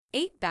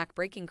8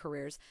 Backbreaking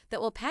Careers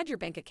That Will Pad Your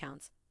Bank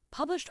Accounts,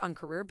 published on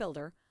Career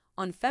Builder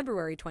on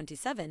February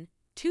 27,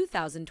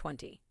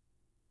 2020.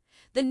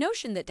 The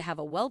notion that to have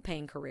a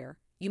well-paying career,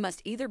 you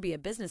must either be a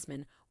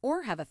businessman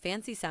or have a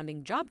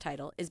fancy-sounding job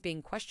title is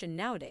being questioned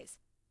nowadays.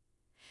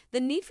 The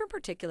need for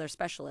particular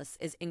specialists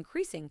is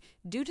increasing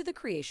due to the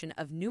creation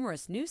of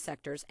numerous new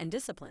sectors and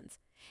disciplines,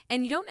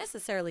 and you don't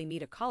necessarily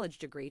need a college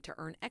degree to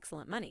earn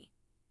excellent money.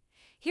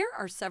 Here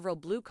are several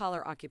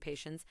blue-collar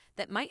occupations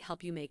that might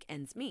help you make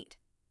ends meet.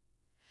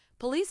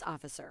 Police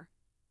officer.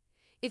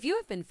 If you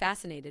have been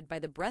fascinated by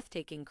the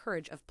breathtaking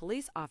courage of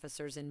police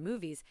officers in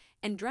movies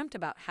and dreamt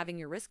about having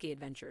your risky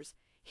adventures,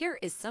 here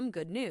is some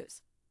good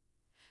news.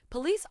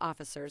 Police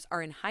officers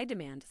are in high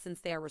demand since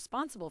they are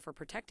responsible for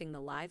protecting the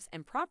lives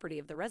and property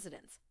of the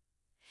residents.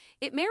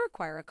 It may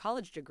require a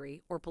college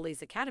degree or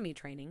police academy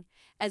training,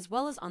 as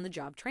well as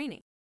on-the-job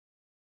training.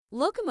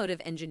 Locomotive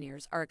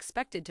engineers are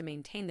expected to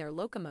maintain their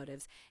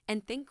locomotives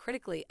and think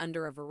critically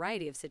under a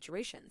variety of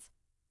situations.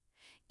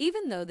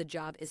 Even though the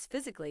job is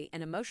physically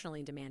and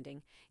emotionally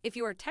demanding, if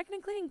you are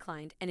technically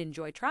inclined and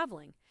enjoy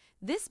traveling,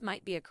 this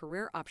might be a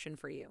career option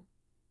for you.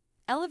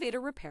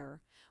 Elevator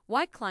repairer.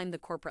 Why climb the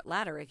corporate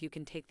ladder if you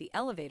can take the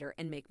elevator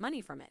and make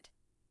money from it?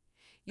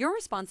 Your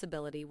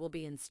responsibility will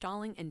be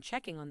installing and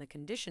checking on the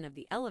condition of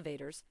the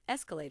elevators,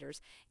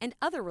 escalators, and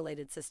other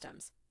related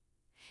systems.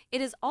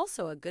 It is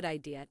also a good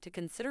idea to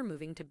consider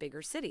moving to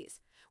bigger cities,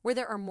 where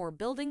there are more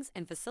buildings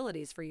and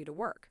facilities for you to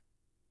work.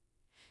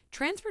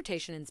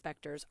 Transportation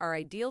inspectors are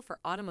ideal for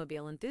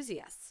automobile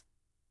enthusiasts.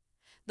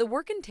 The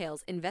work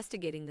entails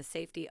investigating the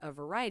safety of a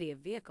variety of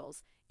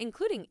vehicles,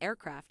 including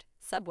aircraft,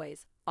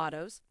 subways,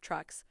 autos,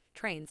 trucks,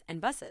 trains,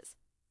 and buses.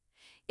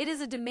 It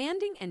is a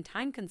demanding and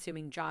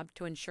time-consuming job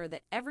to ensure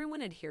that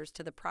everyone adheres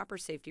to the proper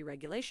safety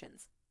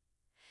regulations.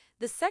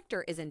 The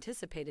sector is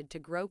anticipated to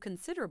grow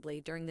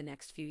considerably during the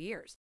next few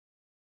years.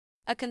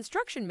 A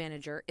construction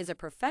manager is a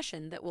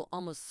profession that will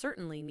almost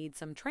certainly need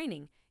some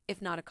training,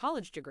 if not a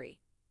college degree.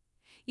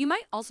 You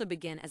might also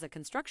begin as a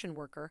construction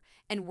worker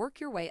and work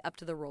your way up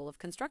to the role of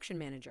construction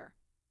manager.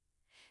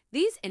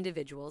 These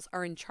individuals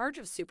are in charge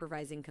of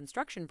supervising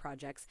construction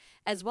projects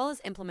as well as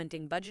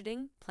implementing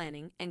budgeting,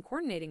 planning, and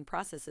coordinating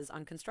processes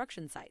on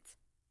construction sites.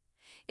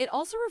 It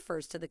also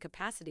refers to the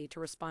capacity to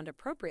respond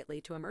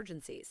appropriately to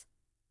emergencies.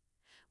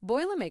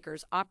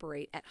 Boilermakers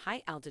operate at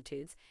high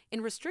altitudes,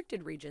 in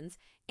restricted regions,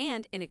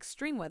 and in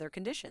extreme weather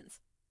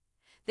conditions.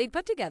 They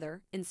put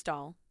together,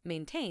 install,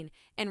 maintain,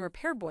 and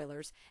repair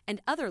boilers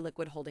and other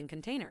liquid-holding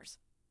containers.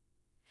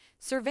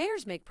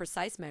 Surveyors make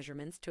precise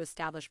measurements to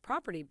establish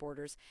property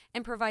borders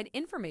and provide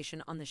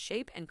information on the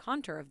shape and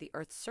contour of the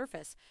Earth's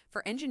surface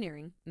for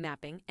engineering,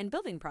 mapping, and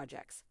building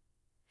projects.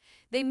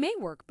 They may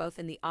work both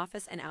in the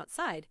office and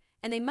outside,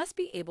 and they must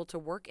be able to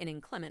work in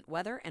inclement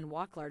weather and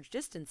walk large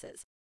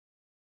distances.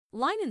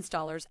 Line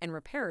installers and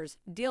repairers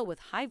deal with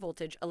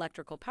high-voltage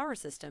electrical power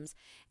systems,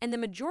 and the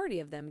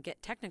majority of them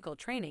get technical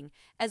training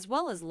as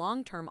well as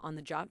long-term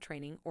on-the-job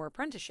training or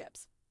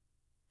apprenticeships.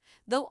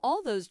 Though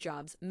all those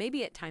jobs may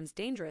be at times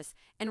dangerous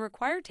and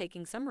require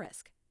taking some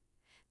risk,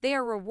 they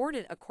are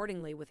rewarded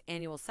accordingly with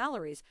annual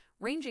salaries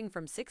ranging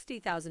from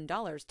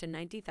 $60,000 to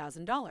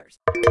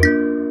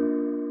 $90,000.